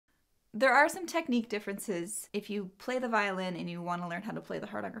There are some technique differences if you play the violin and you want to learn how to play the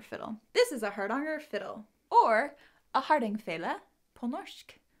Hardanger fiddle. This is a Hardanger fiddle, or a hardingfele på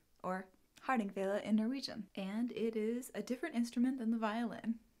norsk, or hardingfele in Norwegian. And it is a different instrument than the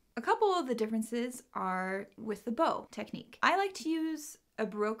violin. A couple of the differences are with the bow technique. I like to use a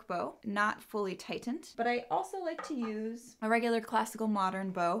Baroque bow, not fully tightened, but I also like to use a regular classical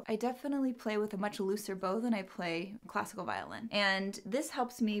modern bow. I definitely play with a much looser bow than I play classical violin. And this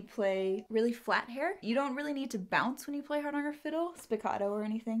helps me play really flat hair. You don't really need to bounce when you play Hardanger fiddle, spiccato or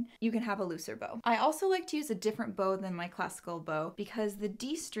anything. You can have a looser bow. I also like to use a different bow than my classical bow because the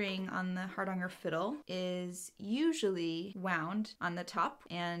D string on the Hardanger fiddle is usually wound on the top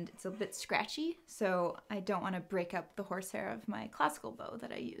and it's a bit scratchy, so I don't want to break up the horsehair of my classical bow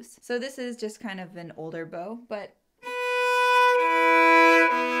that I use. So this is just kind of an older bow, but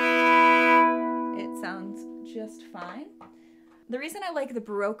it sounds just fine. The reason I like the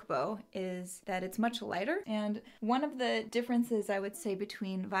Baroque bow is that it's much lighter, and one of the differences I would say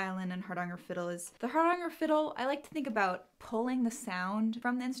between violin and Hardanger fiddle is the Hardanger fiddle, I like to think about pulling the sound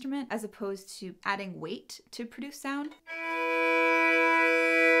from the instrument as opposed to adding weight to produce sound.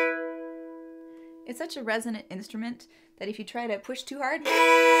 It's such a resonant instrument that if you try to push too hard,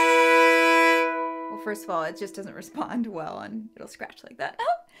 well, first of all, it just doesn't respond well and it'll scratch like that.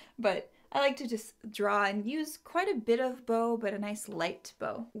 But I like to just draw and use quite a bit of bow, but a nice light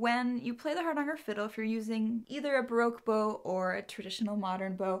bow. When you play the Hardanger fiddle, if you're using either a Baroque bow or a traditional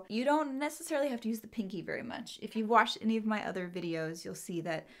modern bow, you don't necessarily have to use the pinky very much. If you've watched any of my other videos, you'll see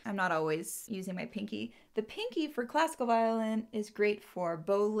that I'm not always using my pinky. The pinky for classical violin is great for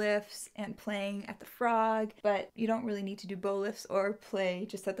bow lifts and playing at the frog, but you don't really need to do bow lifts or play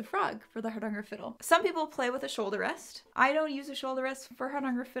just at the frog for the Hardanger fiddle. Some people play with a shoulder rest. I don't use a shoulder rest for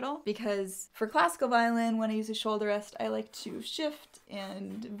Hardanger fiddle because for classical violin, when I use a shoulder rest, I like to shift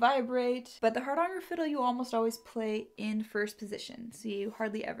and vibrate. But the Hardanger fiddle, you almost always play in first position, so you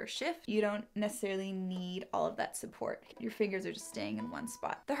hardly ever shift. You don't necessarily need all of that support. Your fingers are just staying in one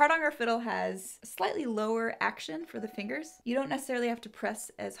spot. The Hardanger fiddle has a slightly lower action for the fingers. You don't necessarily have to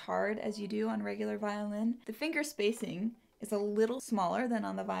press as hard as you do on regular violin. The finger spacing is a little smaller than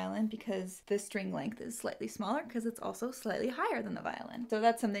on the violin because the string length is slightly smaller because it's also slightly higher than the violin. So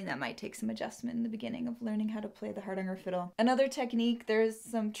that's something that might take some adjustment in the beginning of learning how to play the Hardanger fiddle. Another technique, there's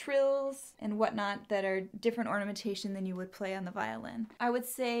some trills and whatnot that are different ornamentation than you would play on the violin. I would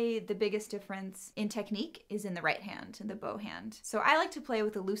say the biggest difference in technique is in the right hand, in the bow hand. So I like to play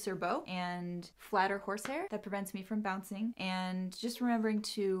with a looser bow and flatter horsehair that prevents me from bouncing, and just remembering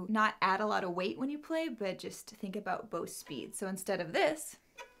to not add a lot of weight when you play, but just think about bow speed. So instead of this,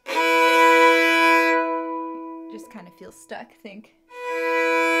 just kind of feel stuck, think.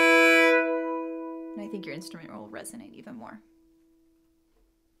 And I think your instrument will resonate even more.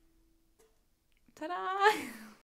 Ta-da!